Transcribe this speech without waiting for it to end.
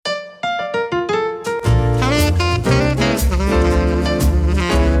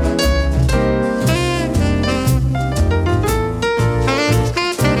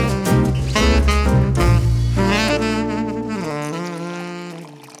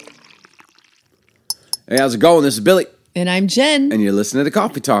Hey, how's it going? This is Billy. And I'm Jen. And you're listening to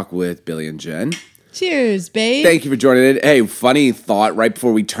Coffee Talk with Billy and Jen. Cheers, babe. Thank you for joining in. Hey, funny thought, right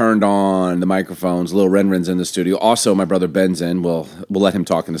before we turned on the microphones, Lil Renren's in the studio. Also, my brother Ben's in. We'll let him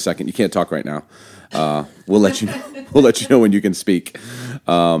talk in a second. You can't talk right now. We'll let you know when you can speak.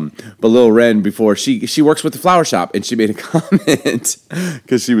 But Lil Ren, before she works with the flower shop, and she made a comment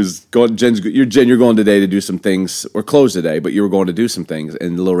because she was going. You're going today to do some things, or close today, but you were going to do some things.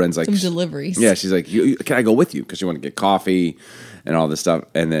 And Lil Ren's like some deliveries. Yeah, she's like, can I go with you? Because she wanted to get coffee and all this stuff.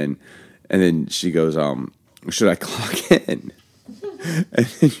 And then she goes, should I clock in?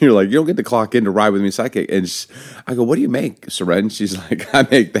 And you're like, you don't get to clock in to ride with me psychic. And I go, what do you make, Seren? She's like, I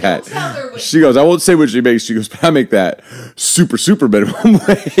make that. She goes, I won't say what she makes. She goes, but I make that super minimum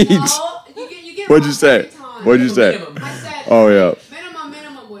wage. No, you get What'd you say? What'd you say? I said, oh, yeah.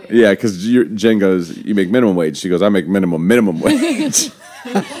 Minimum wage. Yeah, because Jen goes, you make minimum wage. She goes, I make minimum wage.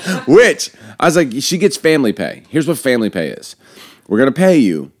 Which, I was like, she gets family pay. Here's what family pay is. We're going to pay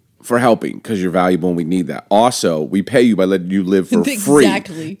you for helping because you're valuable and we need that. Also, we pay you by letting you live for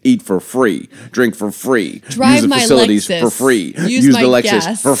free, eat for free, drink for free, drive use the my facilities Lexus. for free, use the my Lexus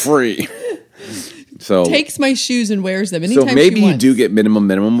gas. for free. So takes my shoes and wears them anytime so maybe she wants. you do get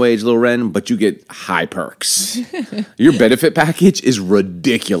minimum wage, Lil Ren, but you get high perks. Your benefit package is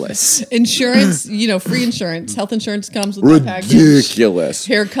ridiculous. Insurance, free insurance, health insurance comes with the package. Ridiculous.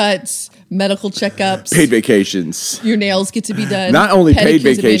 Haircuts, medical checkups, Paid vacations. Your nails get to be done. Not only paid pedicures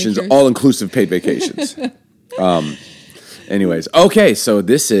and vacations, manicures. all-inclusive paid vacations. Anyways, okay, so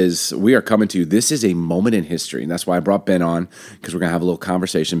we are coming to you. This is a moment in history, and that's why I brought Ben on, because we're going to have a little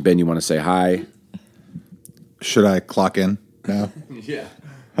conversation. Ben, you want to say hi? Should I clock in now? Yeah.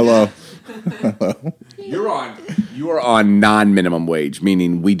 Hello. You are on non-minimum wage,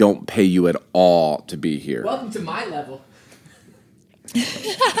 meaning we don't pay you at all to be here. Welcome to my level.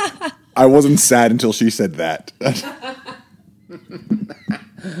 I wasn't sad until she said that.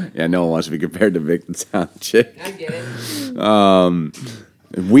 Yeah, no one wants to be compared to Vic the Sound Chick. I get it.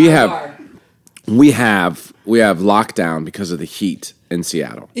 We have lockdown because of the heat in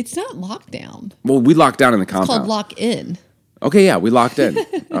Seattle. It's not lockdown. Well, we locked down in the It's compound. called lock in. Okay, yeah, we locked in.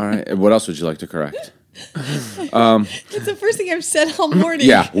 All right. And what else would you like to correct? It's the first thing I've said all morning.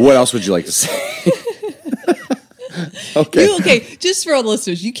 Yeah. What else would you like to say? Okay. Just for all the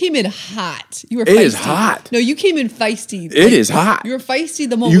listeners, you came in hot. You were feisty. It is hot. No, you came in feisty. It is hot. You were feisty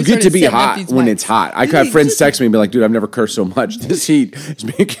the moment You we get started to be setting up hot these when mics. it's hot. I have friends text me and be like, dude, I've never cursed so much. This heat is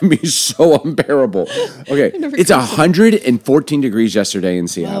making me so unbearable. Okay. It's 114 degrees yesterday in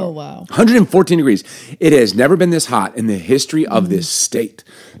Seattle. Oh, wow. 114 degrees. It has never been this hot in the history of this state.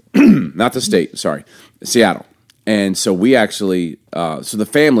 Not the state, sorry. Seattle. And so we actually, much of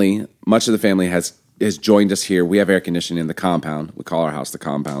the family has joined us here. We have air conditioning in the compound. We call our house the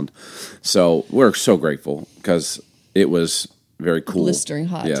compound. So we're so grateful because it was very cool. Blistering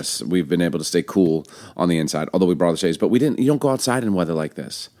hot. Yes, we've been able to stay cool on the inside, although we brought the shades. But you don't go outside in weather like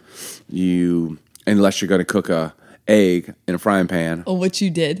this. Unless you're going to cook a egg in a frying pan. Oh, what you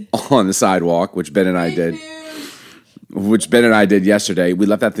did. On the sidewalk, which Ben and I did. Yesterday. We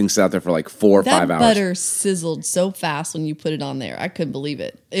left that thing sit out there for like 4 or 5 hours. That butter sizzled so fast when you put it on there. I couldn't believe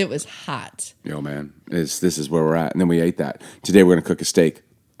it. It was hot. Yo, man, this is where we're at. And then we ate that. Today we're going to cook a steak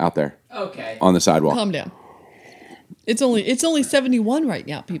out there. Okay. On the sidewalk. Calm down. It's only 71 right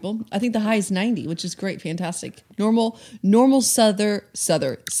now, people. I think the high is 90, which is great, fantastic. Normal summer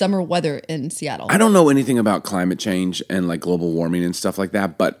weather in Seattle. I don't know anything about climate change and like global warming and stuff like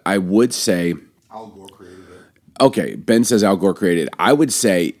that, but I would say Al Gore created it. Okay, Ben says Al Gore created it. I would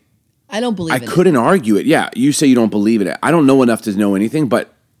say I don't believe in it. I couldn't argue it. Yeah, you say you don't believe in it. I don't know enough to know anything,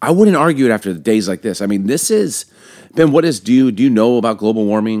 but I wouldn't argue it after days like this. I mean, this is Ben. Do you know about global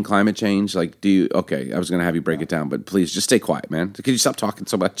warming, climate change? Like, okay, I was going to have you break it down, but please just stay quiet, man. Can you stop talking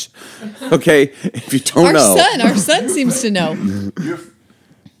so much? Okay, if you don't know, our son seems to know.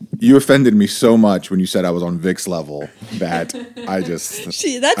 You offended me so much when you said I was on Vic's level that I just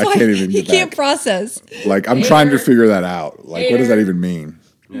That's I why can't even he get can't back. process. Like I'm trying to figure that out. Like what does that even mean?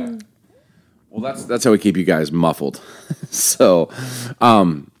 Yeah. Well, that's how we keep you guys muffled. So,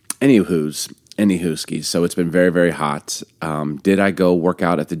 anywhoskis. So it's been very, very hot. Did I go work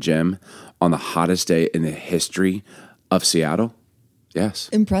out at the gym on the hottest day in the history of Seattle? Yes.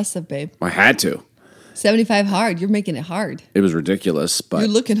 Impressive, babe. I had to. 75 hard. You're making it hard. It was ridiculous, but You're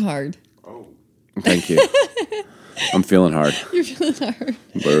looking hard. thank you. I'm feeling hard. You're feeling hard.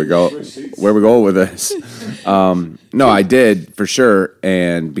 Where we go with this? No, I did for sure,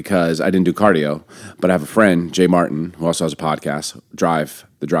 and because I didn't do cardio, but I have a friend, Jay Martin, who also has a podcast,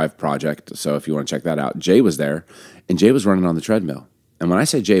 the Drive Project. So if you want to check that out, Jay was there, and Jay was running on the treadmill, And when I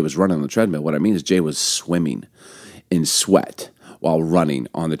say Jay was running on the treadmill, what I mean is Jay was swimming in sweat while running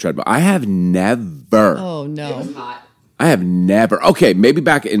on the treadmill. I have never. Oh, no. It was hot. I have never. Okay, maybe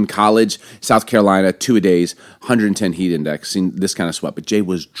back in college, South Carolina, 2-a-days, 110 heat index, seen this kind of sweat. But Jay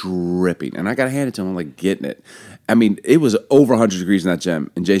was dripping, and I got to hand it to him. I'm like getting it. I mean, it was over 100 degrees in that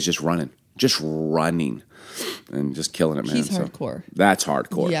gym, and Jay's just running, and just killing it, man. He's So hardcore. that's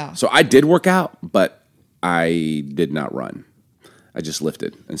hardcore. Yeah. So I did work out, but I did not run. I just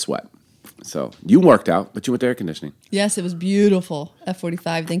lifted and sweat. So you worked out, but you went to air conditioning. Yes, it was beautiful.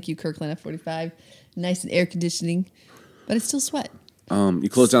 F45. Thank you, Kirkland F45. Nice and air conditioning. But I still sweat. You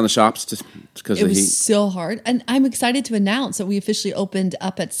closed down the shops just because It of the heat. was so hard. And I'm excited to announce that we officially opened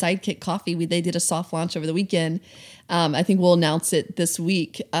up at Sidekick Coffee. They did a soft launch over the weekend. I think we'll announce it this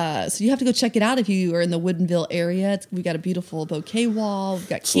week. So you have to go check it out if you are in the Woodinville area. We've got a beautiful bouquet wall. We've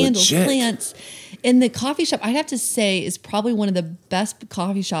got candles, legit. plants. And the coffee shop, I have to say, is probably one of the best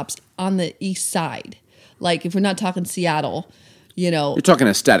coffee shops on the east side. Like, if we're not talking Seattle, You're talking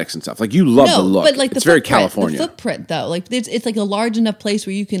aesthetics and stuff. Like, you love the look. but like it's the very footprint, California. The footprint, though, like it's like a large enough place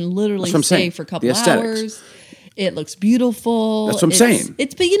where you can literally That's what I'm stay saying. for a couple The aesthetics. hours. It looks beautiful. That's what I'm saying.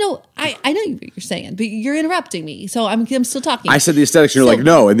 But I know what you're saying, but you're interrupting me, so I'm still talking. I said the aesthetics, and you're like,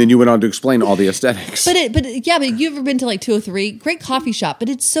 no, and then you went on to explain all the aesthetics. But you ever been to like 203? Great coffee shop, but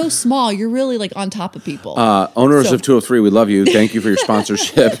it's so small. You're really like on top of people. Owners So- of 203, we love you. Thank you for your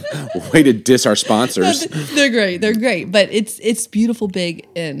sponsorship. Way to diss our sponsors. They're great. They're great, but it's beautiful, big,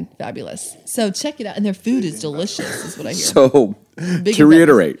 and fabulous. So check it out, and their food is delicious. Is what I hear. So, Big to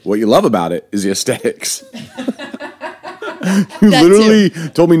reiterate, what you love about it is the aesthetics. You That literally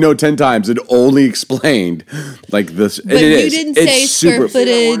told me no 10 times and only explained like this. but you didn't say square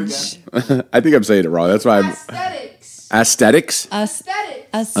footage. I think I'm saying it wrong. That's why I'm. Aesthetics. Aesthetics?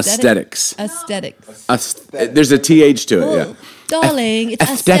 Aesthetics. Aesthetics. There's a TH to it, yeah. Darling, it's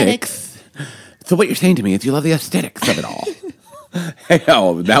aesthetics. So what you're saying to me is you love the aesthetics of it all. Hey,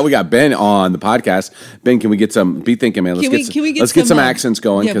 now we got Ben on the podcast. Ben, can we get some? Be thinking, man. Let's get some accents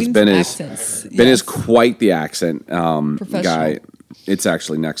going yeah, we because need Ben some is accents. Ben is Yes. quite the accent Professional. guy. It's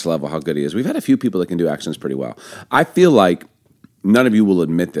actually next level how good he is. We've had a few people that can do accents pretty well. I feel like none of you will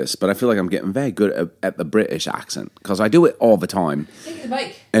admit this, but I feel like I'm getting very good at the British accent because I do it all the time. Take his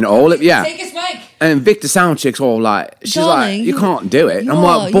mic. And all it, yeah. Take his mic. And Victor Soundchick's all like, she's Darling, like, you can't do it. you I'm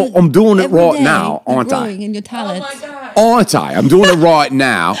are. like, but You- I'm doing it every right day now, you're aren't growing I? in your Oh talent. my god. Aren't I? I'm doing it right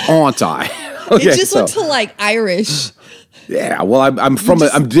now, aren't I? It just went to like Irish. Yeah, well, I'm from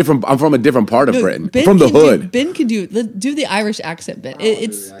I'm different. I'm from a different part of Britain. Ben From the can do- hood. Ben can do the Irish accent. Ben,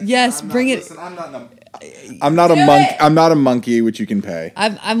 it's yes. Bring it. Listen, I'm not a monk. I'm not a monkey, which you can pay.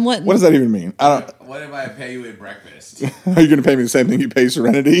 I'm letting. What does that even mean? I don't. What if I pay you a breakfast? Are you going to pay me the same thing you pay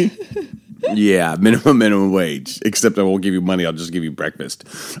Serenity? Yeah, minimum wage. Except I won't give you money. I'll just give you breakfast.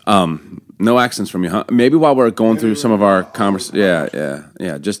 No accents from you, huh? Maybe while we're going through some of our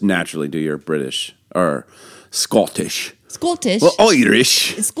yeah. Just naturally do your British or Scottish. Scottish. Well,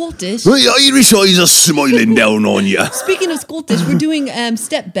 Irish. Scottish. The Irish eyes are smiling down on you. Speaking of Scottish, we're doing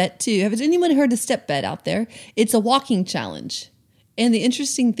step bet too. Has anyone heard of step bet out there? It's a walking challenge, and the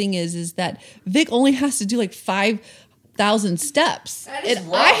interesting thing is that Vic only has to do like 5,000 steps, That is and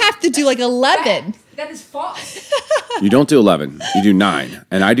wrong. I have to do like 11. That is false. You don't do 11. You do 9.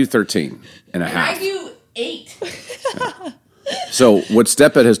 And I do 13 and a And half. I do 8. So what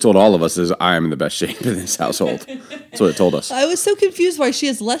Stepet has told all of us is I am in the best shape in this household. That's what it told us. I was so confused why she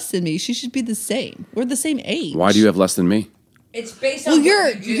has less than me. She should be the same. We're the same age. Why do you have less than me? It's based on Well, what you're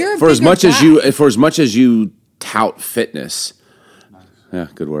you do. you're a For as bigger much guy. as you tout fitness. Yeah,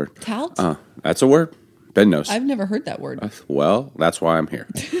 good word. Tout. That's a word. Ben knows. I've never heard that word. Well, that's why I'm here.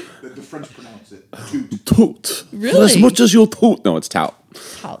 The French pronounce it. Toot. Really? For as much as you toot. No, it's tout.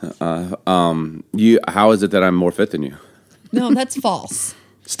 Tout. How is it that I'm more fit than you? No, that's false.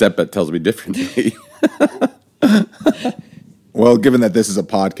 Stepet tells me differently. Well, given that this is a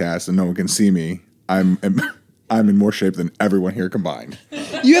podcast and no one can see me, I'm in more shape than everyone here combined.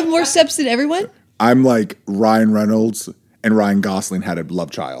 You have more steps than everyone? I'm like Ryan Reynolds and Ryan Gosling had a love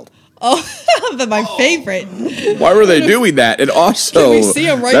child. But my favorite. Why were they doing that? And also, Can we see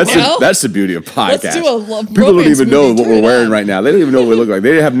 'em right that's now? that's the beauty of podcast. Let's do a People don't romance even know movie. what Turn we're it wearing on. right now. They don't even know what we look like.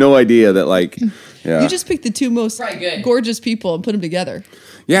 They have no idea that, like, yeah. You just picked the two most Probably good. gorgeous people and put them together.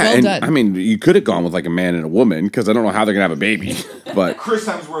 Yeah, Well and done. I mean, you could have gone with like a man and a woman because I don't know how they're gonna have a baby. But Chris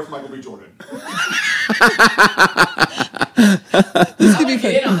Hemsworth, Michael B. Jordan. This could be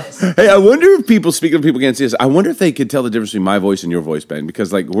fun. Get in on this. hey, I wonder if people, speaking of people can't see us, I wonder if they could tell the difference between my voice and your voice, Ben,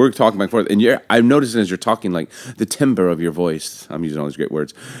 because like we're talking back and forth, and I'm noticing as you're talking, like the timbre of your voice, I'm using all these great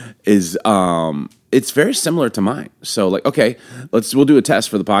words, is it's very similar to mine. So like, okay, we'll do a test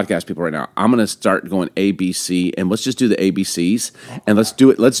for the podcast people right now. I'm going to start going A, B, C, and let's just do the ABCs, and let's do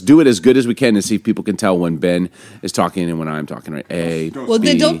it as good as we can to see if people can tell when Ben is talking and when I'm talking, right? A, Well, B,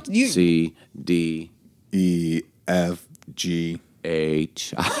 then don't you- C, D, E, F, G. H,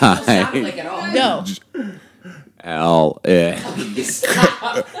 Sound I, like it all. No. L, X,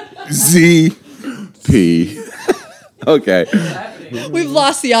 Z. P. Okay. We've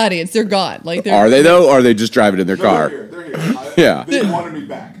lost the audience. They're gone. Like Are they though, or are they just driving in their car? They're here. Yeah. They wanted me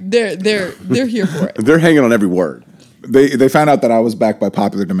back. they're here for it. They're hanging on every word. They found out that I was back by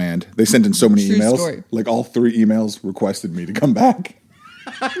popular demand. They sent in so many True emails. story. Like all 3 emails requested me to come back.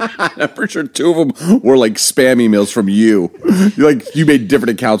 I'm pretty sure 2 of them were like spam emails from you. You made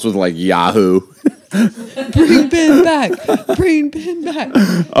different accounts with like Yahoo. Bring Ben back. Bring Ben back.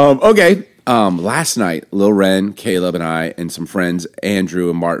 Okay. Last night, Lil Ren, Caleb, and I, and some friends, Andrew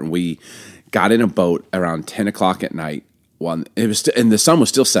and Martin, we got in a boat around 10 o'clock at night. And the sun was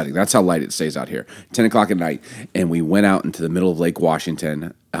still setting. That's how light it stays out here. 10 o'clock at night. And we went out into the middle of Lake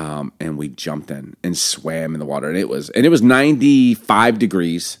Washington, and we jumped in and swam in the water. And it was 95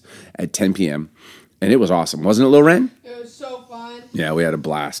 degrees at 10 p.m. And it was awesome. Wasn't it, Lil Ren? It was so fun. Yeah, we had a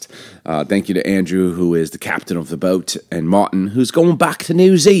blast. Thank you to Andrew, who is the captain of the boat, and Martin, who's going back to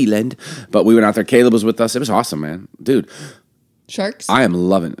New Zealand. But we went out there. Caleb was with us. It was awesome, man. Dude, Sharks? I am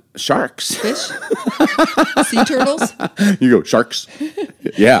loving it. Sharks. Fish? Sea turtles? You go, sharks.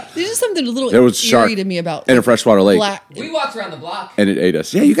 Yeah. There's just something a little There was a shark eerie to me about in a freshwater lake. black We walked around the block. And it ate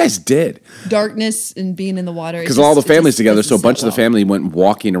us. Yeah, you guys did. darkness and being in the water. Because all the families together, so a bunch of the family went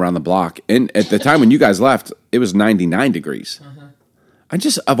walking around the block. And at the time when you guys left, it was 99 degrees. I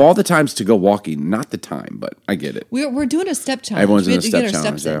just, of all the times to go walking, not the time, but I get it. We're doing a step challenge. Everyone's We in a had to step get our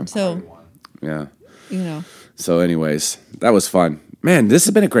challenge, steps in. yeah. So, Yeah. you know. So, anyways, that was fun. Man, this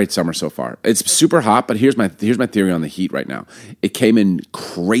has been a great summer so far. It's super hot, but here's my theory on the heat right now. It came in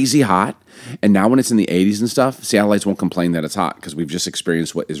crazy hot, and now when it's in the 80s and stuff, Seattleites won't complain that it's hot because we've just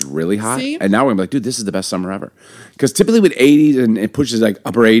experienced what is really hot. See? And now we're gonna be like, dude, this is the best summer ever. Because typically with 80s and it pushes like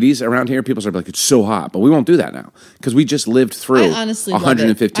upper 80s around here, people start like, it's so hot. But we won't do that now because we just lived through I honestly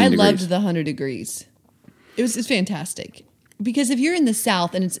 115 loved it. I degrees. loved the 100 degrees. It's fantastic. Because if you're in the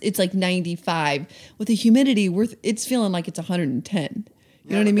South and it's like 95, with the humidity, it's feeling like it's 110.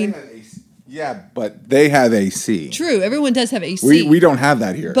 You know what I mean? Yeah, but they have AC. True. Everyone does have AC. We don't have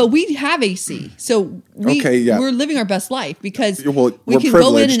that here. But we have AC, so we're living our best life because Well, we we're can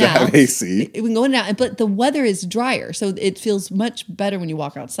go in privileged and to out. have AC. We can go in and out, but the weather is drier, so it feels much better when you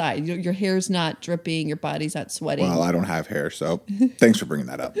walk outside. Your hair's not dripping, your body's not sweating. Well, I don't have hair, so thanks for bringing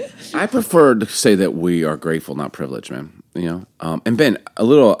that up. I prefer to say that we are grateful, not privileged, man. You know, and Ben, a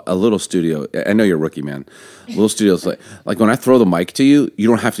little studio. I know you're a rookie, man. Little studios like when I throw the mic to you, you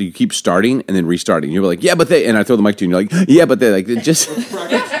don't have to. You keep starting and then restarting. You're like, yeah, but they. And I throw the mic to you, and you're like, yeah, but they. Like it just.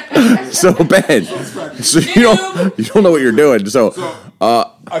 So Ben, so you don't know what you're doing. So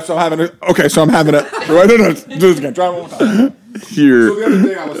So I'm having a. No, do this again. Try it one more time. you're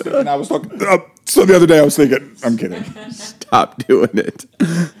So the other day I was thinking. I'm kidding. stop doing it.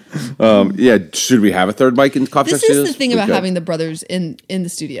 Yeah, should we have a third mic in Coffee This Shop is Studios? the thing We about could. having the brothers in the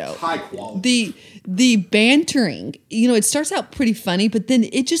studio. High quality. The bantering, it starts out pretty funny, but then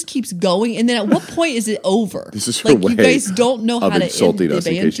it just keeps going. And then at what point is it over? This is her like way you guys don't know how of to end insulting the us.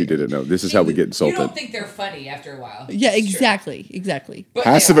 In case you banter. didn't know, this is how we get You insulted. don't think they're funny after a while. Yeah, It's true. exactly. But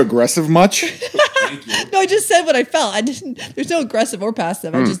Passive they are. aggressive much? No, I just said what I felt. I didn't. There's no aggressive or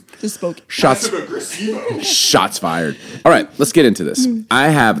passive. I just spoke. Shots fired. All right, let's get into this. I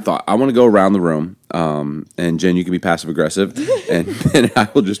have a thought. I want to go around the room, and Jen, you can be passive aggressive, and then I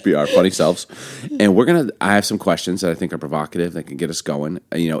will just be our funny selves. And I have some questions that I think are provocative that can get us going.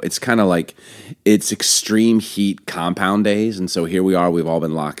 It's kind of like it's extreme heat compound days, and so here we are. We've all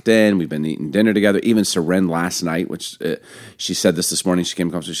been locked in. We've been eating dinner together. Even Seren last night, which she said this morning. She came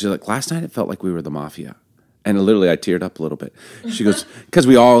across. She's like, last night it felt like we were the mafia. And literally, I teared up a little bit. She goes, because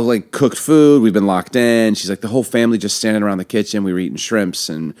we all cooked food. We've been locked in. She's like, the whole family just standing around the kitchen. We were eating shrimps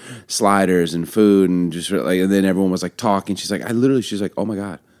and sliders and food, and just and then everyone was talking. She's like, she's like, oh my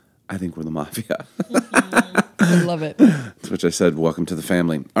God, I think we're the mafia. I love it. To which I said, welcome to the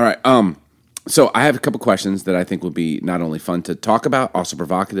family. All right. So I have a couple questions that I think will be not only fun to talk about, also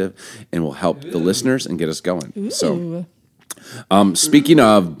provocative, and will help the listeners and get us going. So. Speaking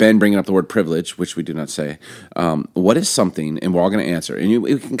of Ben bringing up the word privilege, which we do not say, what is something, and we're all going to answer, and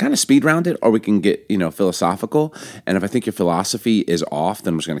we can kind of speed round it, or we can get, philosophical, and if I think your philosophy is off,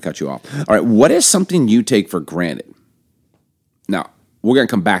 then I'm just going to cut you off. All right, what is something you take for granted? Now, we're going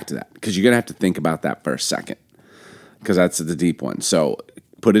to come back to that, because you're going to have to think about that for a second, because that's the deep one. So,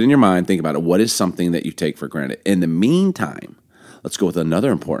 Put it in your mind. Think about it. What is something that you take for granted? In the meantime, let's go with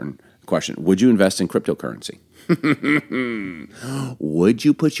another important question. Would you invest in cryptocurrency? Would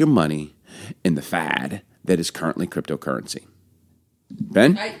you put your money in the fad that is currently cryptocurrency?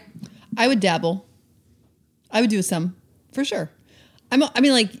 Ben? I would dabble. I would do some for sure. We're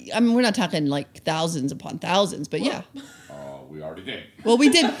not talking like thousands upon thousands, but yeah. Oh, we already did. Well, we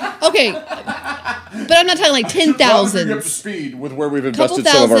did. Okay, but I'm not talking like 10,000. Up to speed with where we've Couple invested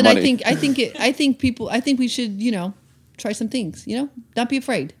some of our thousand. money. I think we should, try some things. Not be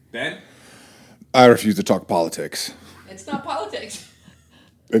afraid. Ben? I refuse to talk politics. It's not politics.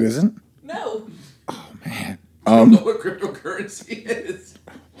 It isn't? No. I don't know what cryptocurrency is.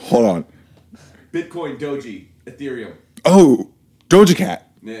 Hold on. Bitcoin, Doji, Ethereum. Oh, Doja Cat.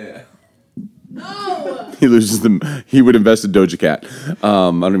 Yeah. No. He loses them. He would invest in Doja Cat. I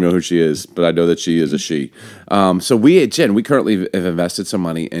don't even know who she is, but I know that she is a she. So we currently have invested some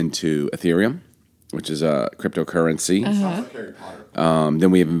money into Ethereum, which is a cryptocurrency.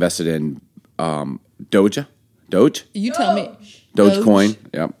 Then we have invested in Doge. You tell me. Dogecoin.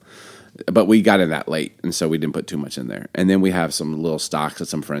 Yep. But we got in that late, and so we didn't put too much in there. And then we have some little stocks that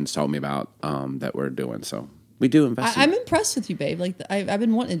some friends told me about that we're doing. So we do invest. I'm impressed with you, babe. Like I've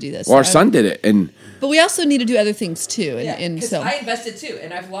been wanting to do this. Well, our son did it, but we also need to do other things too. And because so I invested too,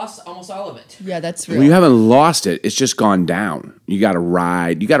 and I've lost almost all of it. yeah, that's real. well, you haven't lost it. It's just gone down. You got to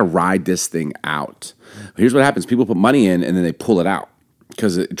ride. You got to ride this thing out. Here's what happens: people put money in, and then they pull it out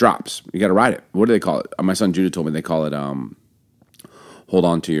because it drops. You got to ride it. What do they call it? My son Judah told me they call it. Hold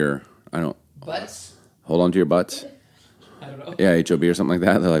on to your. Butts? Hold on to your butts. I don't know. Yeah, HOB or something like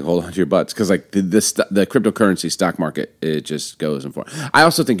that. They're like, hold on to your butts. Because like the cryptocurrency stock market, it just goes and forth. I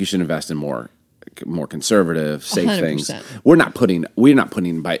also think you should invest in more conservative, safe 100%. things. We're not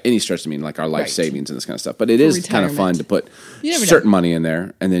putting by any stretch, like our life Right. savings and this kind of stuff. But it is kind of fun retirement. to put You never certain know. money in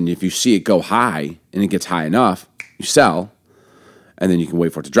there. And then if you see it go high and it gets high enough, you sell. And then you can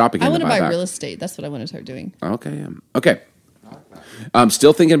wait for it to drop again. I want to buy back. real estate. That's what I want to start doing. Okay. Okay. I'm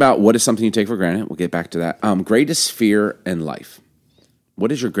still thinking about what is something you take for granted. We'll get back to that. Greatest fear in life.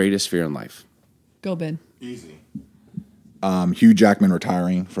 What is your greatest fear in life? Go, Ben. Easy. Hugh Jackman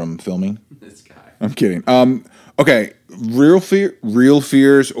retiring from filming. This guy. I'm kidding. Okay, real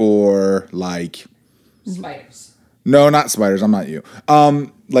fears or like Spiders. no, not spiders. I'm not you.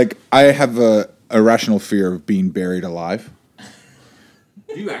 Like I have a irrational fear of being buried alive.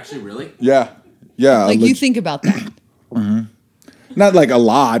 You actually really? Yeah. Like you think about that. Not like a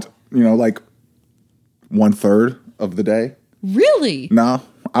lot, like 1/3 of the day. Really? No,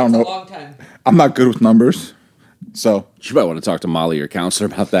 I don't It's a know. long time. I'm not good with numbers. So You might want to talk to Molly, your counselor,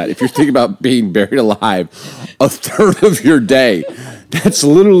 about that. If you're thinking about being buried alive, 1/3 of your day, that's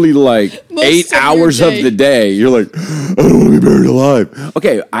literally like Most 8 of your hours of day. the day. You're like, I don't want to be buried alive.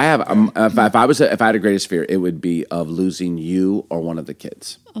 Okay, I have. If I had a greatest fear, it would be of losing you or one of the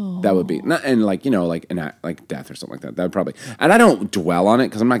kids. That would be, and like like death or something like that. That would probably. And I don't dwell on it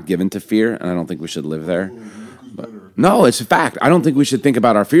because I'm not given to fear, and I don't think we should live there. No, it's a fact. I don't think we should think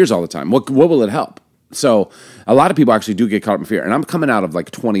about our fears all the time. What will it help? So a lot of people actually do get caught up in fear. And I'm coming out of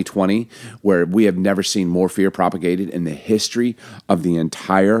like 2020 where we have never seen more fear propagated in the history of the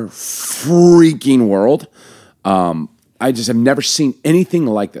entire freaking world. I just have never seen anything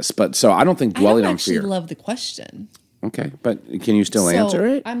like this. But so I don't think I dwelling don't on actually fear. love the question. Okay, but can you still answer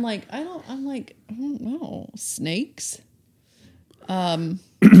it? I'm like, I don't know. Snakes?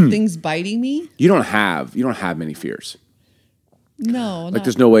 Things biting me? You don't have many fears. No. Like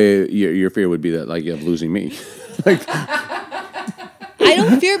there's no way your fear would be that like of losing me. I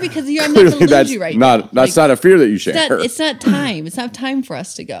don't fear because I'm not going to lose that's you right now. That's not a fear that you share. It's not time. It's not time for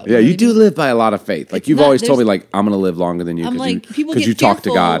us to go. Yeah, you do live by a lot of faith. Like It's you've not- always told me, there's- like I'm going to live longer than you I'm like, people because get you talked to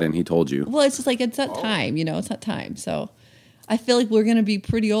fearful. God and He told you. Well, it's just like it's not time. It's not time. So I feel like we're going to be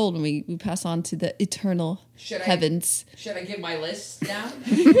pretty old when we pass on to the eternal Should I- heavens. Should I give my list down?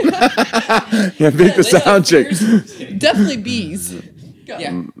 Yeah, make the List of sound check. fears? Definitely bees.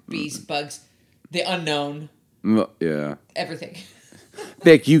 Yeah, Mm. bees, bugs, the unknown, Yeah, everything.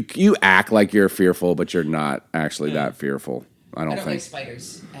 Vic, you act like you're fearful, but you're not actually that fearful. I I don't don't think. like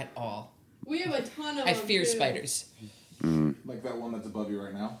spiders at all. We have a ton of I them, fear too. spiders. like that one that's above you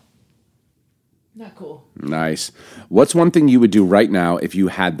right now. Not cool. Nice. What's one thing you would do right now if you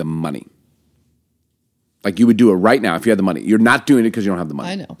had the money? Like you would do it right now if you had the money. You're not doing it because you don't have the money.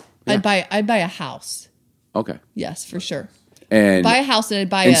 I know. I'd buy a house. Okay. Yes, for sure. And Buy a house and I'd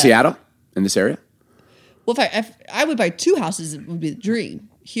buy in a Seattle, in this area. Well, if I would buy 2 houses, it would be the dream.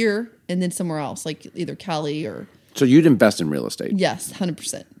 Here and then somewhere else, like either Cali or So you'd invest in real estate. yes,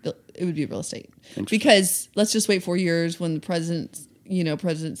 100%. It would be real estate because let's just wait 4 years when the president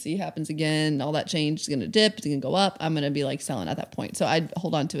presidency happens again, all that change is going to dip, it's going to go up. I'm going to be like selling at that point. So I'd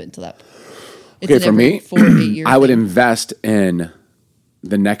hold on to it until that. It's Okay, an for every me, 4 to 8 year I would thing. invest in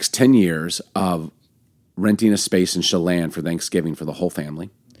the next 10 years of renting a space in Chelan for Thanksgiving for the whole family.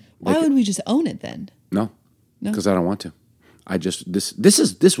 Why would we just own it then? No, because I don't want to. I just this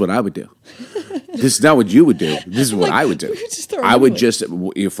is what I would do. This is not what you would do. This is what Like, I would do. we would just throw it I would away. just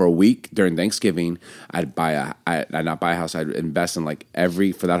for a week during Thanksgiving, I'd not buy a house. I'd invest in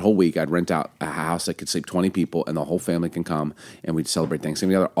for that whole week. I'd rent out a house that could sleep 20 people, and the whole family can come, and we'd celebrate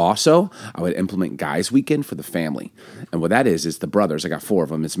Thanksgiving together. Also, I would implement Guys Weekend for the family, and what that is the brothers. I got 4 of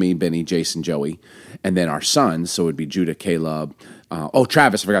them. It's me, Benny, Jason, Joey, and then our sons. So it'd be Judah, Caleb.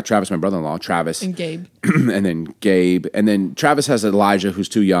 Travis. I forgot Travis, my brother-in-law. Travis And Gabe. and then Gabe, and then Travis has Elijah, who's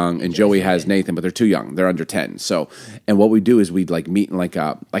too young, and Joey has Nathan, but they're too young. They're under 10. So, and what we do is we'd meet in like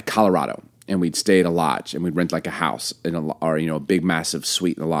Colorado, and we'd stay at a lodge, and we'd rent a house or a big massive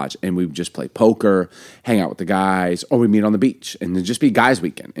suite in the lodge, and we'd just play poker, hang out with the guys, or we meet on the beach, and it'd just be Guys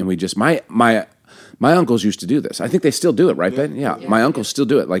Weekend, and we just my uncles used to do this. I think they still do it, right, Ben? Yeah, my uncles still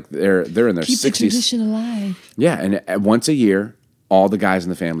do it. Like they're in their Keep 60s. the tradition alive. Yeah, and once a year, all the guys in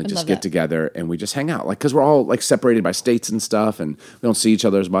the family just love get that. together and we just hang out, because we're all separated by states and stuff, and we don't see each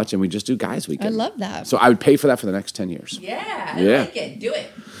other as much, and we just do Guys Weekend. I love that. So I would pay for that for the next 10 years. Yeah, I Yeah. like it. Do it.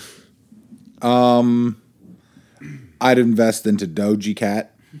 I'd invest into Doja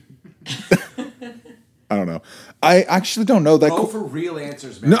Cat. I don't know. I actually don't know that. for real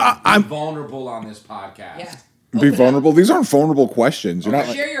answers, man. No, I'm vulnerable on this podcast. Yeah. Be vulnerable. These aren't vulnerable questions. You're not.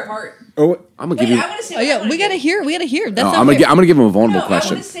 Share your heart. Oh, I'm gonna Wait, give you. I want to say. Oh yeah, we gotta hear. We gotta hear. That's No, not I'm fair. gonna give him a vulnerable No, I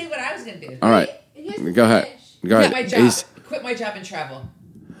question. want to say what I was going to do. All right, go ahead. Go Quit ahead. my job. Quit my job and travel.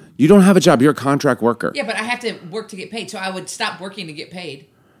 You don't have a job. You're a contract worker. Yeah, but I have to work to get paid, so I would stop working to get paid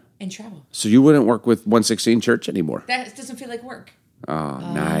and travel. So you wouldn't work with 116 Church anymore. That doesn't feel like work. Oh,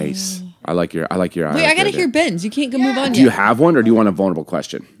 nice. I like your. Wait, I gotta hear Ben's. You can't go move on Do you yet. have one, or do you want a vulnerable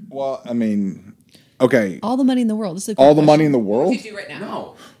question? well, I mean, okay. All the money in the world. This is a All good the money question. in the What world. do you do right now?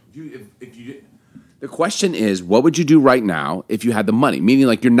 No. If you, the question is, what would you do right now if you had the money? Meaning,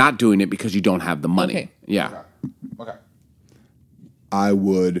 you're not doing it because you don't have the money. Okay. Yeah. Okay. I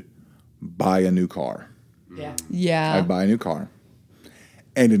would buy a new car. Yeah. Yeah. I'd buy a new car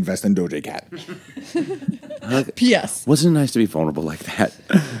and invest in Doja Cat. P.S. Wasn't it nice to be vulnerable like that?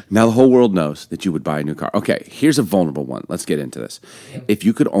 Now the whole world knows that you would buy a new car. Okay, here's a vulnerable one. Let's get into this. If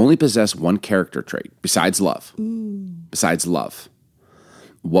you could only possess one character trait besides love,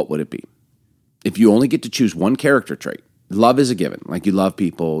 what would it be? If you only get to choose one character trait, love is a given. You love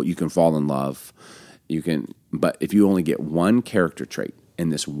people, you can fall in love, but if you only get one character trait in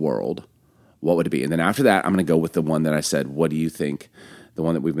this world, what would it be? And then after that, I'm going to go with the one that I said, what do you think? The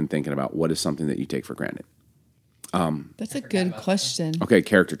one that we've been thinking about. What is something that you take for granted? That's a good question. Okay,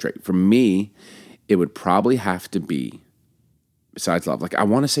 character trait. For me, it would probably have to be, besides love, I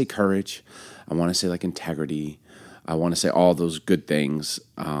want to say courage. I want to say integrity. I want to say all those good things.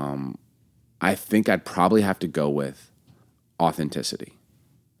 I think I'd probably have to go with authenticity.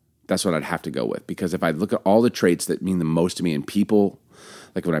 That's what I'd have to go with, because if I look at all the traits that mean the most to me in people,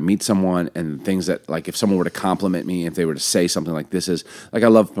 when I meet someone and things that, if someone were to compliment me, if they were to say something like this is, I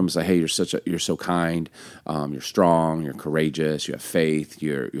love them to say, hey, you're so kind, you're strong, you're courageous, you have faith,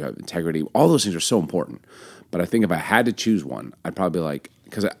 you have integrity. All those things are so important. But I think if I had to choose one, I'd probably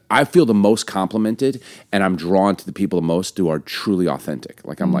because I feel the most complimented and I'm drawn to the people the most who are truly authentic.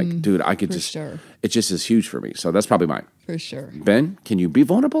 I'm dude, I could for just, sure. it just is huge for me. So that's probably mine. For sure. Ben, can you be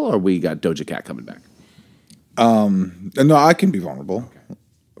vulnerable, or we got Doja Cat coming back? No, I can be vulnerable.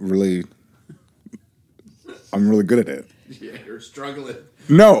 Really, I'm really good at it. Yeah, you're struggling.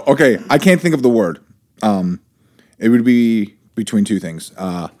 No, okay. I can't think of the word. It would be between two things.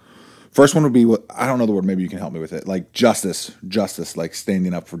 First one would be what I don't know the word. Maybe you can help me with it. Justice,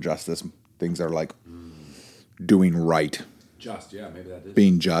 standing up for justice. Things that are doing right, Maybe that is.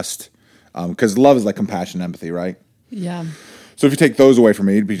 being just. Because love is compassion, empathy, right? Yeah. So if you take those away from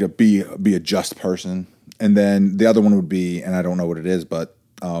me, it'd be to be a just person, and then the other one would be, and I don't know what it is, but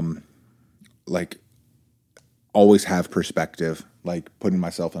always have perspective, putting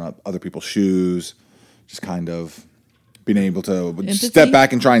myself in other people's shoes, just kind of being able to Empathy? step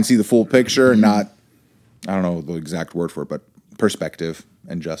back and try and see the full picture, and not, I don't know the exact word for it, but perspective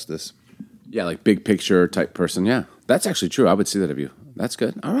and justice. Yeah, big picture type person. Yeah, that's actually true. I would see that of you. That's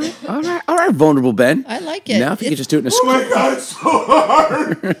good. All right, vulnerable Ben. I like it. Now if you could just do it in a God, it's so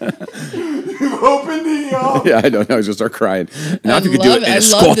hard. You've opened the yeah, I know. Now I just start crying. Now if you could do it in I a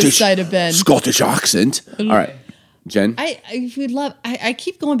love this side of Ben. Scottish accent. All right, Jen. I would love. I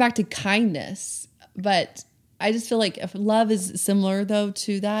keep going back to kindness, but I just feel like if love is similar though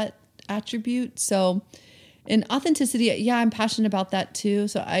to that attribute. So in authenticity, yeah, I'm passionate about that too.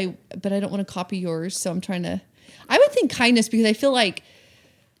 But I don't want to copy yours. So I would think kindness, because I feel like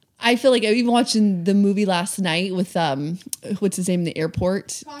even watching the movie last night with what's his name in the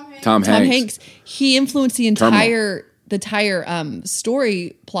airport, Tom Hanks. He influenced the entire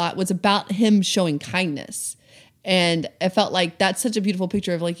story plot was about him showing kindness. And I felt like that's such a beautiful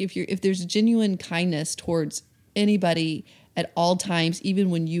picture of like if there's genuine kindness towards anybody at all times,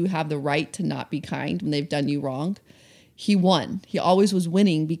 even when you have the right to not be kind when they've done you wrong, he won. He always was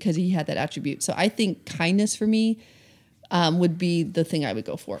winning because he had that attribute. So I think kindness for me would be the thing I would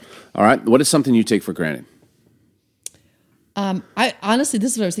go for. All right. What is something you take for granted? I honestly,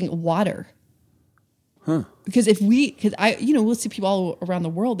 this is what I was thinking: water. Huh? Because we'll see people all around the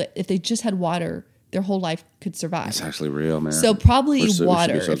world that if they just had water, their whole life could survive. That's actually real, man. So probably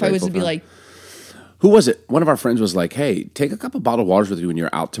water. So if I was to be for like, who was it? One of our friends was like, "Hey, take a couple bottled waters with you when you're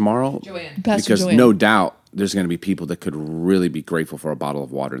out tomorrow." Joanne. Pastor Because Joanne. no doubt there's going to be people that could really be grateful for a bottle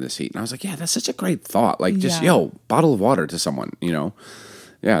of water in this heat. And I was like, yeah, that's such a great thought. Like just, bottle of water to someone, Yeah,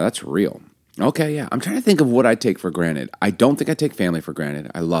 that's real. Okay, yeah. I'm trying to think of what I take for granted. I don't think I take family for granted.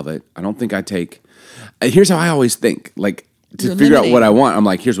 I love it. I don't think I take... Here's how I always think. Like, to figure out what I want, I'm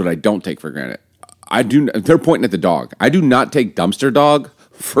like, here's what I don't take for granted. They're pointing at the dog. I do not take dumpster dog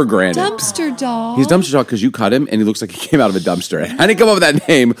for granted. dumpster dog. He's dumpster dog because you cut him and he looks like he came out of a dumpster. I didn't come up with that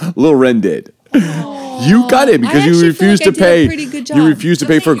name. Lil Ren did. You cut him because you refused to pay. You refused to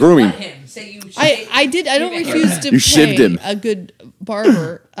pay for grooming. I did. I don't refuse to You shivved pay him. a good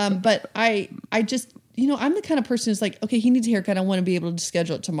barber. But I just, I'm the kind of person who's like, okay, he needs a haircut. I want to be able to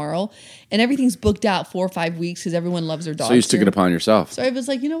schedule it tomorrow. And everything's booked out 4 or 5 weeks because everyone loves their dog. So you just took it upon yourself. So I was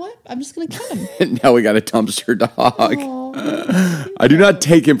like, you know what? I'm just going to cut him. And now we got a dumpster dog. I do not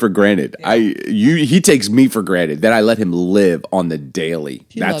take him for granted. He takes me for granted. Then I let him live on the daily.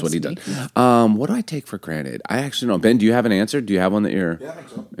 That's what he does. What do I take for granted? I actually don't. Ben, do you have an answer? Do you have one that you're... Yeah, I think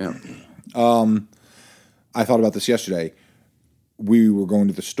so. Yeah. I thought about this yesterday. We were going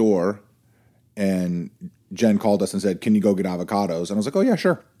to the store, and Jen called us and said, "Can you go get avocados?" And I was like, "Oh yeah,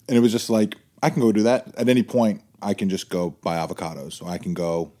 sure." And it was just like, I can go do that at any point. I can just go buy avocados, so I can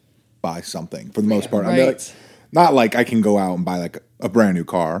go buy something for the most part. Right. I mean, like, not like I can go out and buy like a brand new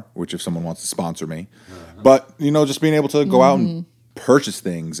car, which if someone wants to sponsor me, but just being able to go out and purchase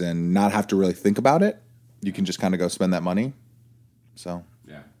things and not have to really think about it. You can just kind of go spend that money. So.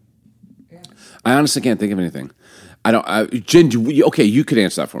 I honestly can't think of anything. Jen, you could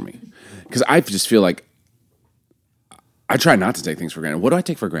answer that for me. Because I just feel like I try not to take things for granted. What do I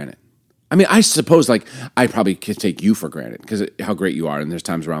take for granted? I mean, I suppose like I probably could take you for granted because how great you are. And there's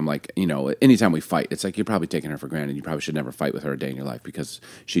times where I'm like, anytime we fight, it's like you're probably taking her for granted. You probably should never fight with her a day in your life because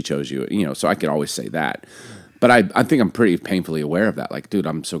she chose you. So I could always say that. But I think I'm pretty painfully aware of that. Like, dude,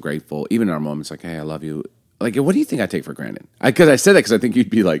 I'm so grateful. Even in our moments, like, hey, I love you. Like, what do you think I take for granted? Because I said that because I think you'd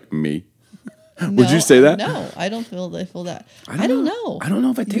be like me. Would you say that? No, I don't feel that. I don't know. I don't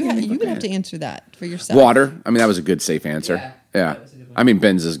know if I take anything for You would have granted. to answer that for yourself. Water. I mean, that was a good, safe answer. Yeah. That was a good one. I mean,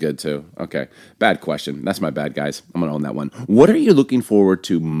 Ben's is good too. Okay. Bad question. That's my bad, guys. I'm going to own that one. What are you looking forward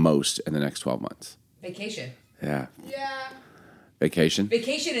to most in the next 12 months? Vacation. Yeah. Yeah. Vacation?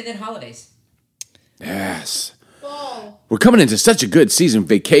 Vacation and then holidays. Yes. Fall. We're coming into such a good season.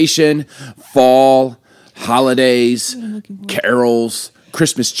 Vacation, fall, holidays, carols,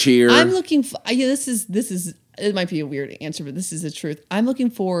 Christmas cheer. I'm looking for. This is. It might be a weird answer, but this is the truth. I'm looking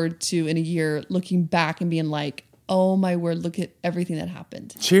forward to in a year looking back and being like, oh my word, look at everything that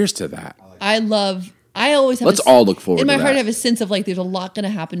happened. Cheers to that. I always have. Let's all look forward in my to heart. that. I have a sense of like there's a lot going to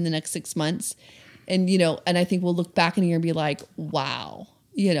happen in the next 6 months, and and I think we'll look back in a year and be like, wow,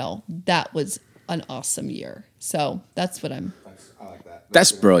 that was an awesome year. So that's what I'm. I like that.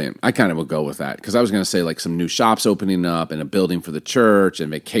 That's brilliant. I kind of will go with that because I was going to say like some new shops opening up and a building for the church and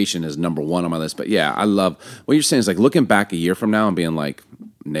vacation is number one on my list. But yeah, I love what you're saying is like looking back a year from now and being like,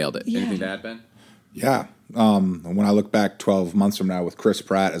 nailed it. Yeah. Anything to add, Ben? Yeah. When I look back 12 months from now with Chris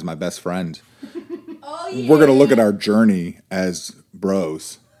Pratt as my best friend, Oh yeah. we're going to look at our journey as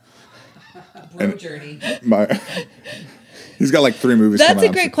bros. Bro journey. He's got like 3 movies That's coming a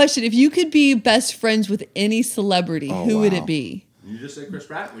out. great question. If you could be best friends with any celebrity, who would wow. it be? You just say Chris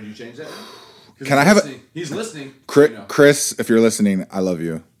Pratt. Would you change that? Can I have it? He's listening. Chris, if you're listening, I love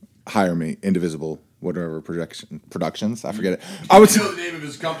you. Hire me. Indivisible, whatever productions. I forget it. I would know the name of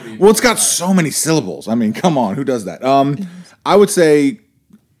his company. Well, it's got so many syllables. I mean, come on, who does that? I would say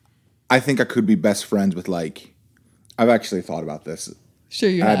I think I could be best friends with like I've actually thought about this Sure,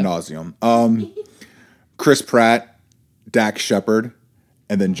 you ad have. nauseum. Chris Pratt, Dax Shepard,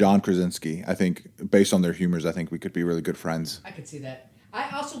 and then John Krasinski. I think based on their humors, I think we could be really good friends. I could see that. I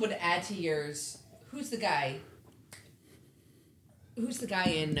also would add to yours. Who's the guy? Who's the guy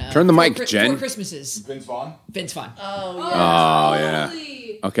in? Turn the mic, Jen. Four Christmases. Vince Vaughn. Vince Vaughn. Oh yeah. Oh, yeah.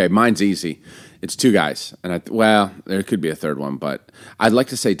 Totally. Okay, mine's easy. It's two guys, and well, there could be a third one, but I'd like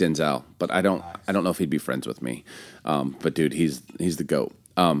to say Denzel, but I don't know if he'd be friends with me. But dude, he's the GOAT.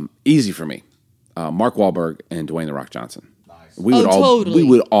 Easy for me. Mark Wahlberg and Dwayne The Rock Johnson. Nice. We Totally.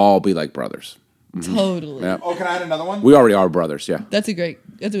 would all be like brothers. Totally. Yeah. Oh, can I add another one? We already are brothers. Yeah. That's a great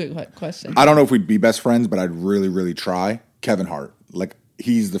question. I don't know if we'd be best friends, but I'd really, really try. Kevin Hart. Like,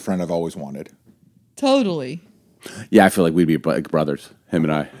 he's the friend I've always wanted. Totally. Yeah, I feel like we'd be like brothers, him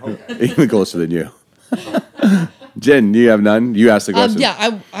and I, even closer than you. Jen, you have none? You asked the question.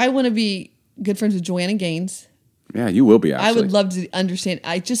 Yeah, I want to be good friends with Joanna Gaines. Yeah, you will be, actually. I would love to understand.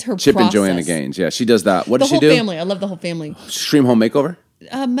 Her Chip process. and Joanna Gaines. Yeah, she does that. What The does she whole do? family. I love the whole family. Stream Home Makeover?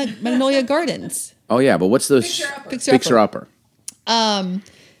 Magnolia Gardens. Oh, yeah, but what's the Fixer Upper. Fixer Upper?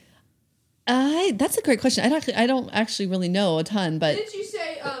 That's a great question. I don't actually really know a ton, but Didn't you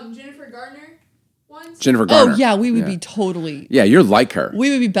say Jennifer Gardner once? Jennifer Garner. oh yeah, we would be totally. Yeah, you're like her. We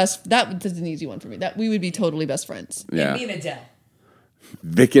would be best. That's an easy one for me. That we would be totally best friends. Yeah. Me and Adele.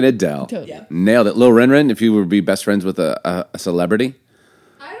 Vic and Adele. Totally. Yeah. Nailed it. Lil Renren, if you would be best friends with a celebrity.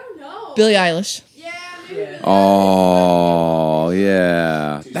 I don't know. Billie Eilish. Yeah, maybe. Yeah. Oh,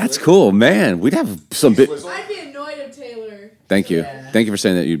 yeah. That's cool, man. We'd have some big. I'd be annoyed at Taylor. Thank you. Yeah. Thank you for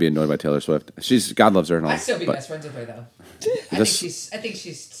saying that you'd be annoyed by Taylor Swift. God loves her and all. I'd still be but- best friends with her though. This- I think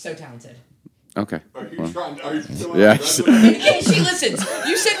she's so talented. Okay. Are you Well, trying? Are you still yeah. In case she listens,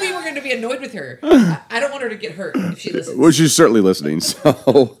 you said we were going to be annoyed with her. I don't want her to get hurt if she listens. Well, she's certainly listening. So,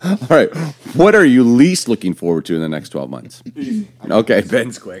 all right. What are you least looking forward to in the next 12 months? Okay,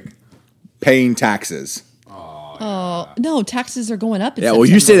 Ben's quick. Paying taxes. Oh no, taxes are going up. in Yeah, well,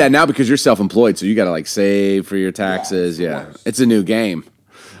 you say September. that now because you're self-employed, so you got to like save for your taxes. Yeah, Yeah, of course. it's a new game.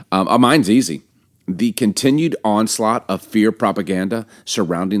 Mine's easy. The continued onslaught of fear propaganda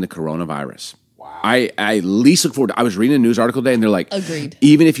surrounding the coronavirus. Wow. I least look forward to. I was reading a news article today, and they're like, Agreed.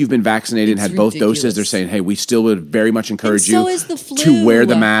 Even if you've been vaccinated and It's had both doses, ridiculous. they're saying, hey, we still would very much encourage And so you is the to wear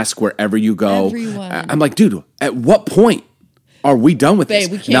the flu. mask wherever you go. Everyone. I'm like, dude, at what point? Are we done with Babe, this?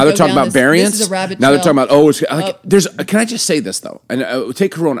 we can't Now they're go talking down about this- this variants. is a rabbit Now they're trail. talking about Can I just say this though, and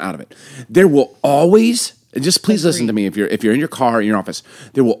take Corona out of it? There will always, just please listen to me. If you're in your car or in your office,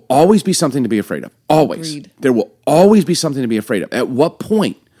 there will always be something to be afraid of. Always, Agreed. there will always be something to be afraid of. At what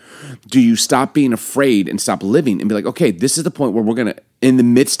point do you stop being afraid and stop living and be like, okay, this is the point where we're gonna, in the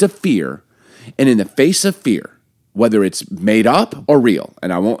midst of fear, and in the face of fear, whether it's made up or real,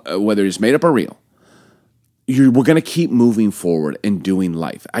 and I won't, whether it's made up or real. We're going to keep moving forward and doing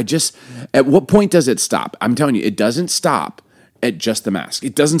life. At what point does it stop? I'm telling you, it doesn't stop at just the mask.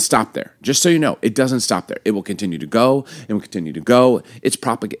 It doesn't stop there. Just so you know, it doesn't stop there. It will continue to go. It will continue to go. It's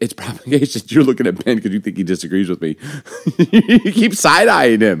propagation. You're looking at Ben because you think he disagrees with me. You keep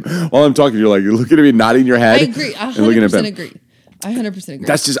side-eyeing him while I'm talking. You're looking at me, nodding your head. I agree. and looking at 100% Ben. agree. I 100% agree.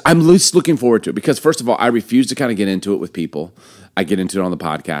 That's just, I'm just looking forward to it because, first of all, I refuse to kind of get into it with people. I get into it on the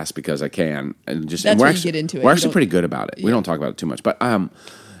podcast because I can. And just, That's and we're where you actually, get into it. We're You actually don't- pretty good about it. We don't talk about it too much. But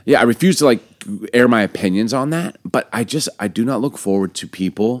yeah, I refuse to like air my opinions on that. But I do not look forward to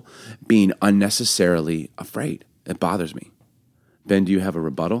people being unnecessarily afraid. It bothers me. Ben, do you have a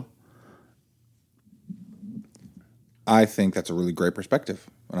rebuttal? I think that's a really great perspective,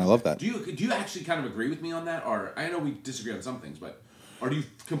 and I love that. Do you actually kind of agree with me on that? Or I know we disagree on some things, but or do you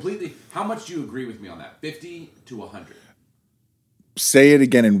completely, how much do you agree with me on that? 50 to 100? Say it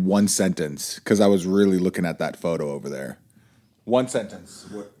again in one sentence, because I was really looking at that photo over there. One sentence.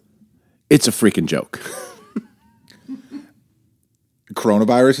 What? It's a freaking joke.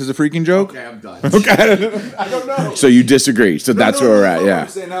 Coronavirus is a freaking joke? Okay, I'm done. I don't know. So you disagree. So that's where we're at, yeah. I'm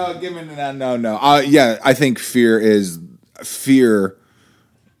saying, no, give me no. Yeah, I think fear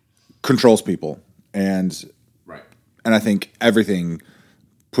controls people, and Right. I think everything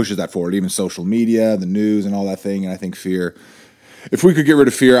pushes that forward, even social media, the news, and all that thing. And I think fear. If we could get rid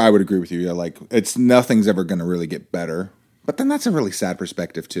of fear, I would agree with you. Yeah, like nothing's ever going to really get better. But then that's a really sad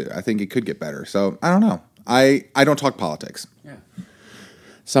perspective too. I think it could get better. So I don't know. I don't talk politics. Yeah.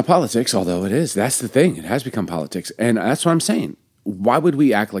 It's not politics, although it is. That's the thing. It has become politics. And that's what I'm saying. Why would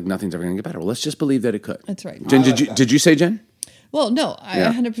we act like nothing's ever going to get better? Well, let's just believe that it could. That's right. Jen, did you say, Jen? Well, no, I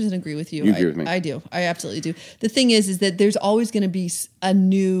Yeah. 100% agree with you. You agree with me. I do. I absolutely do. The thing is that there's always going to be a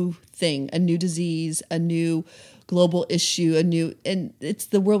new thing, a new disease, a new global issue, and it's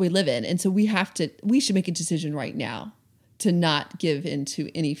the world we live in. And so we should make a decision right now to not give into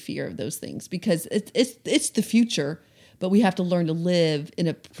any fear of those things because it's the future, but we have to learn to live in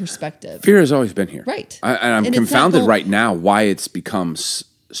a perspective. Fear has always been here. Right. And I'm And it's not confounded going- right now why it's become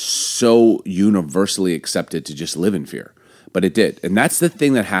so universally accepted to just live in fear. But it did. And that's the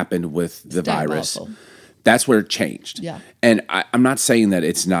thing that happened with the virus. diabolical. That's where it changed. Yeah. And I'm not saying that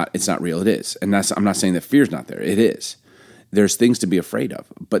it's not real. It is. And I'm not saying that fear's not there. It is. There's things to be afraid of.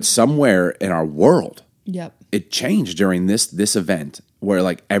 But somewhere in our world, Yep. it changed during this event where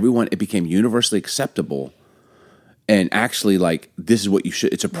like everyone, it became universally acceptable. And actually, like, this is what you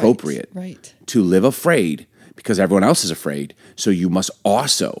should, it's appropriate Right. to live afraid because everyone else is afraid. So you must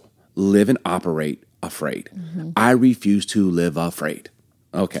also live and operate afraid. I refuse to live afraid.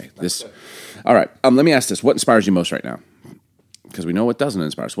 Okay. All right. Let me ask this. What inspires you most right now? Because we know what doesn't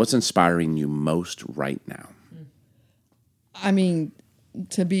inspire us. What's inspiring you most right now? I mean,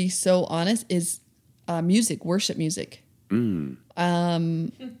 to be so honest, is music, worship music.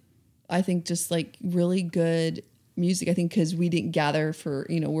 I think just like really good music. I think because we didn't gather for,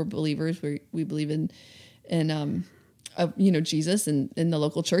 we're believers. We believe in Jesus and in the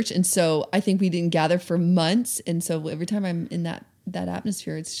local church. And so I think we didn't gather for months. And so every time I'm in that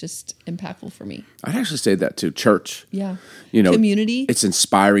atmosphere, it's just impactful for me. I'd actually say that too. Church. Yeah. Community. Community. It's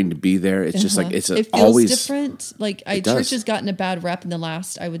inspiring to be there. It's just like, It feels always different. Like It does. church has gotten a bad rap in the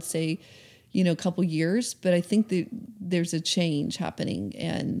last, I would say, couple years, but I think that there's a change happening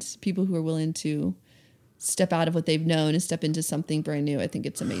and people who are willing to step out of what they've known and step into something brand new. I think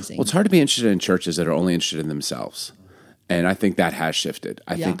it's amazing. Well, it's hard to be interested in churches that are only interested in themselves. And I think that has shifted.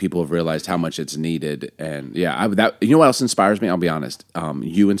 I Yeah. think people have realized how much it's needed. And yeah, you know what else inspires me? I'll be honest.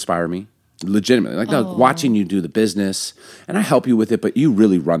 You inspire me legitimately. Like no, watching you do the business and I help you with it, but you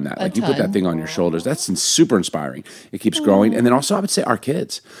really run that. Like you put ton. that thing on your shoulders. That's super inspiring. It keeps growing. And then also I would say our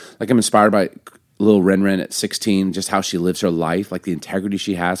kids. Like I'm inspired by little Ren at 16, just how she lives her life, like the integrity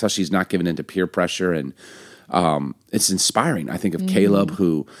she has, how she's not given into peer pressure and it's inspiring. I think of Caleb,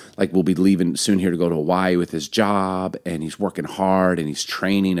 who like will be leaving soon here to go to Hawaii with his job, and he's working hard and he's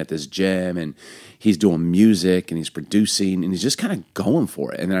training at this gym and he's doing music and he's producing and he's just kind of going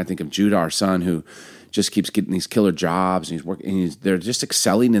for it. And then I think of Judah, our son, who just keeps getting these killer jobs and he's working. And they're just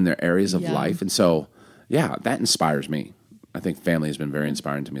excelling in their areas of Yeah. life, and so yeah, that inspires me. I think family has been very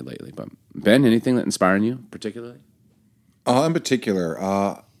inspiring to me lately. But Ben, anything that inspiring you particularly? In particular,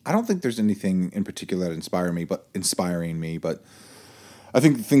 I don't think there's anything in particular that inspiring me, but I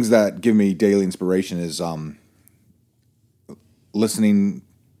think the things that give me daily inspiration is listening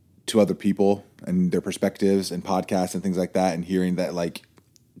to other people and their perspectives and podcasts and things like that, and hearing that, like,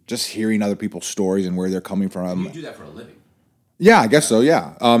 just hearing other people's stories and where they're coming from. You do that for a living. Yeah, I guess so.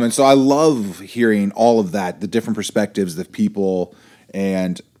 Yeah, and so I love hearing all of that, the different perspectives of people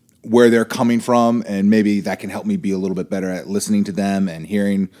and where they're coming from, and maybe that can help me be a little bit better at listening to them and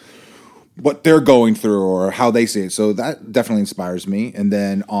hearing what they're going through or how they see it. So that definitely inspires me. And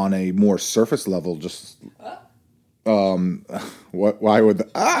then on a more surface level, just why would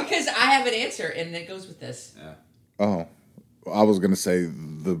Because I have an answer, and it goes with this. I was gonna say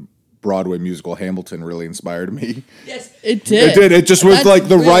the Broadway musical Hamilton really inspired me. Yes. It did. It did. It just was That's like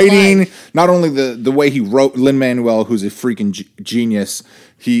the real writing, life. not only the way he wrote, Lin-Manuel, who's a freaking genius,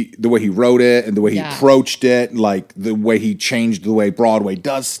 the way he wrote it and the way he Yeah. approached it, like the way he changed the way Broadway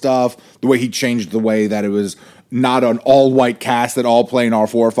does stuff, the way he changed the way that it was not an all-white cast at all playing our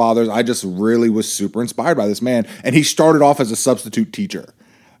forefathers. I just really was super inspired by this man. And he started off as a substitute teacher,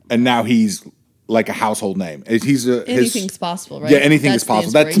 and now he's like a household name. Anything's possible, right? Yeah, anything That's is the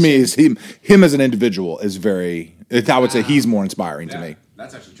possible. That to me inspiration. is him as an individual is very. I would say he's more inspiring to me.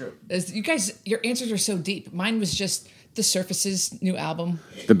 That's actually true. You guys, your answers are so deep. Mine was just The Surfaces' new album.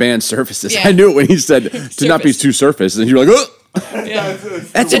 The band Surfaces. Yeah. I knew it when he said to not be Surface. too surface, and you're like, oh, Yeah.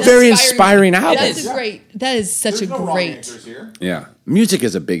 that's a very inspiring inspiring. album. That's great. That is such a great. Yeah, music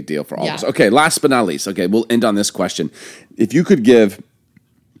is a big deal for all Yeah. of us. Okay, last but not least. Okay, we'll end on this question. If you could give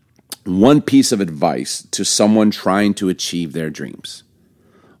one piece of advice to someone trying to achieve their dreams,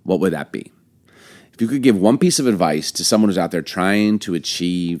 what would that be? If you could give one piece of advice to someone who's out there trying to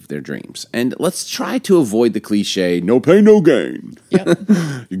achieve their dreams, and let's try to avoid the cliche, no pain, no gain. Yep.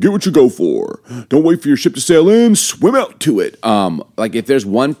 You get what you go for. Don't wait for your ship to sail in, swim out to it. Like if there's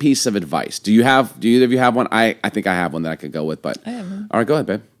one piece of advice, do either of you have one? I think I have one that I could go with, but I have one. All right, go ahead,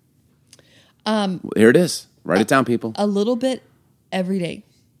 babe. Here it is. Write it down, people. A little bit every day.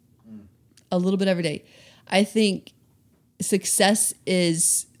 A little bit every day. I think success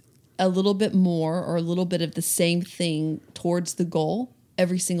is a little bit more or a little bit of the same thing towards the goal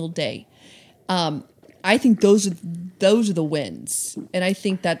every single day. I think those are the wins, and I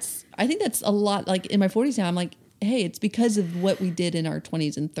think that's a lot. Like in my 40s now, I'm like, hey, it's because of what we did in our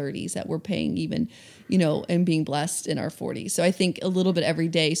 20s and 30s that we're paying even, and being blessed in our 40s. So I think a little bit every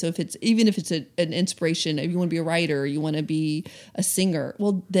day. So if it's an inspiration, if you want to be a writer, you want to be a singer,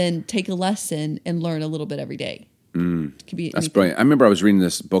 well, then take a lesson and learn a little bit every day. Could be That's anything. brilliant. I remember I was reading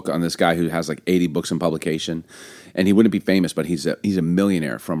this book on this guy who has like 80 books in publication, and he wouldn't be famous, but he's a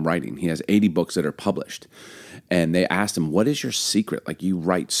millionaire from writing. He has 80 books that are published, and they asked him, "What is your secret? Like you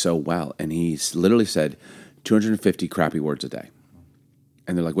write so well," and he literally said, 250 crappy words a day.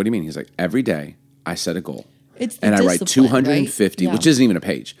 And they're like, "What do you mean?" He's like, "Every day I set a goal, It's the and I write discipline, 250, right? which isn't even a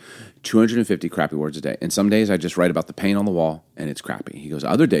page." 250 crappy words a day. And some days I just write about the paint on the wall and it's crappy. He goes,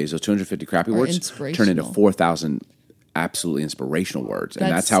 other days, those 250 crappy words turn into inspirational. 4,000 absolutely inspirational words. And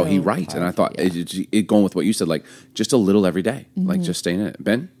That's that's how he so writes. And I thought, powerful, it going with what you said, like just a little every day, Mm-hmm. like just staying in it.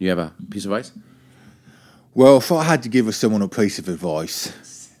 Ben, you have a piece of advice? Well, if I had to give someone a piece of advice,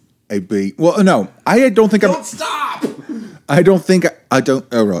 it'd be no. I don't think I'm. stop! I don't think I don't.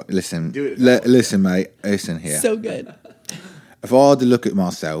 Oh right, listen, Do it. listen, mate, listen here. So good. If I had to look at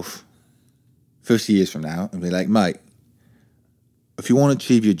myself 50 years from now and be like, mate, if you want to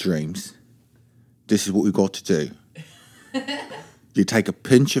achieve your dreams, this is what we've got to do. You take a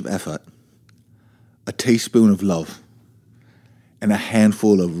pinch of effort, a teaspoon of love, and a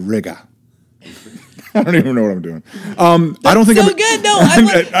handful of rigor. I don't even know what I'm doing. I don't think So I'm good. No, I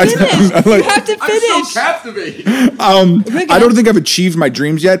want finish. You have to finish. captivated. I don't think I've achieved my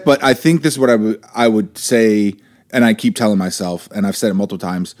dreams yet, but I think this is what I would say, and I keep telling myself, and I've said it multiple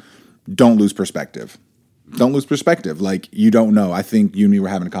times, don't lose perspective. Don't lose perspective. Like, you don't know. I think you and me were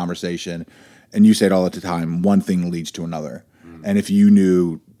having a conversation, and you say it all at the time, one thing leads to another. And if you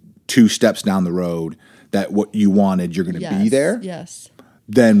knew 2 steps down the road that what you wanted, you're going to be there, Yes.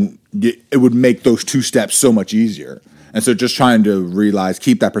 then it would make those 2 steps so much easier. And so just trying to realize,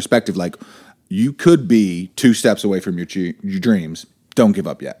 keep that perspective, like, you could be 2 steps away from your dreams. Don't give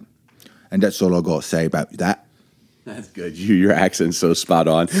up yet. And that's all I got to say about that. That's good. Your accent's so spot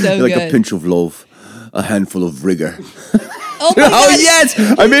on. So You're like good. a pinch of love, a handful of rigor. Oh my Oh, God. yes!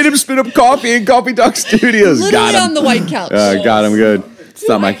 I made him spit up coffee in Coffee Talk Studios. Literally Got him. on the white couch. Got him good. It's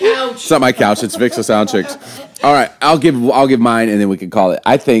not my couch. It's not my couch. It's Vic's Sound Chicks. All right, I'll give mine, and then we can call it.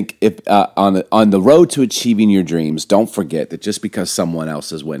 I think if on the road to achieving your dreams, don't forget that just because someone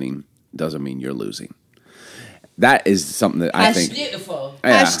else is winning doesn't mean you're losing. That is something that I think. Beautiful.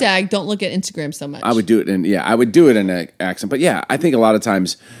 Yeah. Hashtag don't look at Instagram so much. I would do it in an accent. But yeah, I think a lot of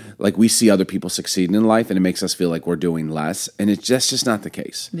times, like, we see other people succeeding in life and it makes us feel like we're doing less. And it's just not the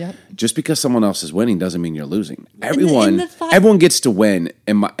case. Yep. Just because someone else is winning doesn't mean you're losing. in Everyone the fight- everyone gets to win.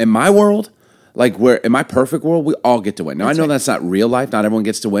 In my world, like in my perfect world, we all get to win. Now I know that's not real life, not everyone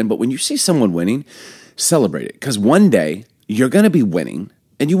gets to win, but when you see someone winning, celebrate it. Because one day you're gonna be winning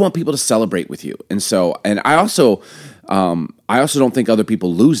and you want people to celebrate with you. And I also don't think other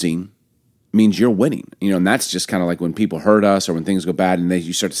people losing means you're winning, and that's just kind of like when people hurt us or when things go bad and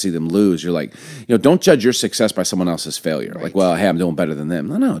you start to see them lose, you're like, don't judge your success by someone else's failure. Like, well, hey, I'm doing better than them.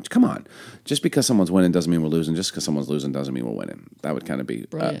 No, come on. Just because someone's winning doesn't mean we're losing. Just because someone's losing doesn't mean we're winning. That would kind of be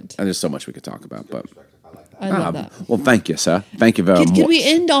Brilliant. and there's so much we could talk about, but I love that. well, thank you, sir. Thank you very much. Can we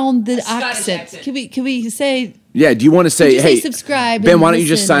end on the Scottish accent? accent. Can we say Yeah, do you want to say, Could you say hey, subscribe Ben, and why don't you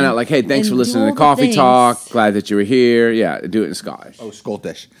just listen sign out like, hey, thanks and for do listening to all the Coffee things? Talk. Glad that you were here. Yeah, do it in Scottish. Oh,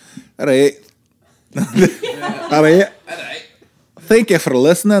 Scottish. All right. All right. Thank you for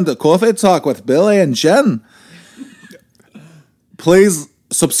listening to Coffee Talk with Billy and Jen. Please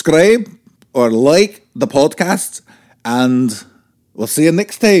subscribe or like the podcast, and we'll see you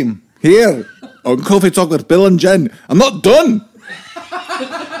next time here on Coffee Talk with Bill and Jen. I'm not done.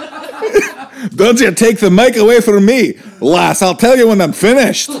 Don't you take the mic away from me, lass. I'll tell you when I'm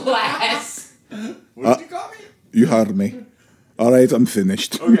finished. Class. What did you call me? You heard me. All right, I'm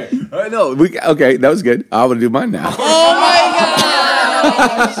finished. Okay. All right, okay, that was good. I'm gonna do mine now.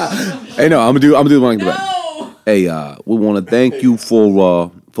 Hey, no, I'm gonna do mine. No. Hey, we want to thank you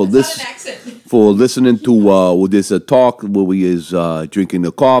for this. Not an accent. For listening to this talk where we is drinking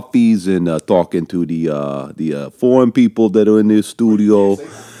the coffees and talking to the foreign people that are in this studio.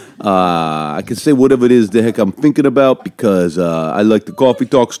 I can say whatever it is the heck I'm thinking about because I like the Coffee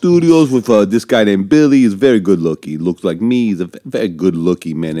Talk Studios with this guy named Billy. He's very good looking. He looks like me. He's a very good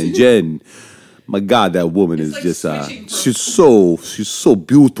looking man. And Jen, my God, that woman is like just switching she's so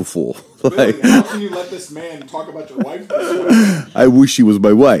beautiful. Like, how can you let this man talk about your wife? I wish she was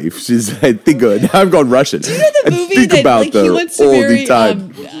my wife. I think I've gone Russian. you know the I movie think that about like he her wants to all marry? the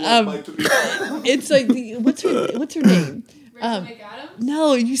time. It's like what's her name? Rachel McAdams?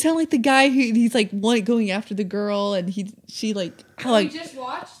 No, you sound like the guy he's like going after the girl, and she like We just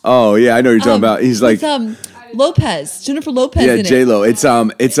watched. Oh yeah, I know what you're talking about. He's like, with, Lopez, Jennifer Lopez. Yeah, in J it. Lo. It's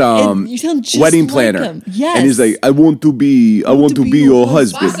And you sound just wedding like planner. him. Yes. And he's like, I want to be your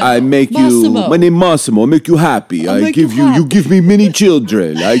husband. Massimo. I make you. Massimo. My name Massimo. I make you happy. I'll I make give you you. You happy. give me many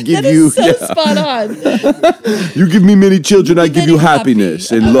children. I give That you. is so spot on. You give me many children. I give you many happiness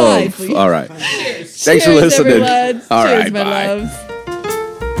happy. and love. Lively. All right. Cheers. Thanks for Cheers, listening. everyone. All Cheers, right. my Bye. loves.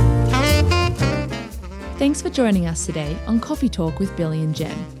 Thanks for joining us today on Coffee Talk with Billy and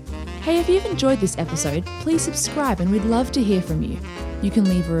Jen. Hey, if you've enjoyed this episode, please subscribe and we'd love to hear from you. You can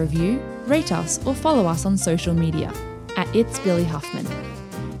leave a review, rate us, or follow us on social media at It's Billy Huffman.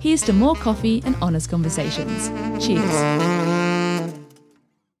 Here's to more coffee and honest conversations. Cheers.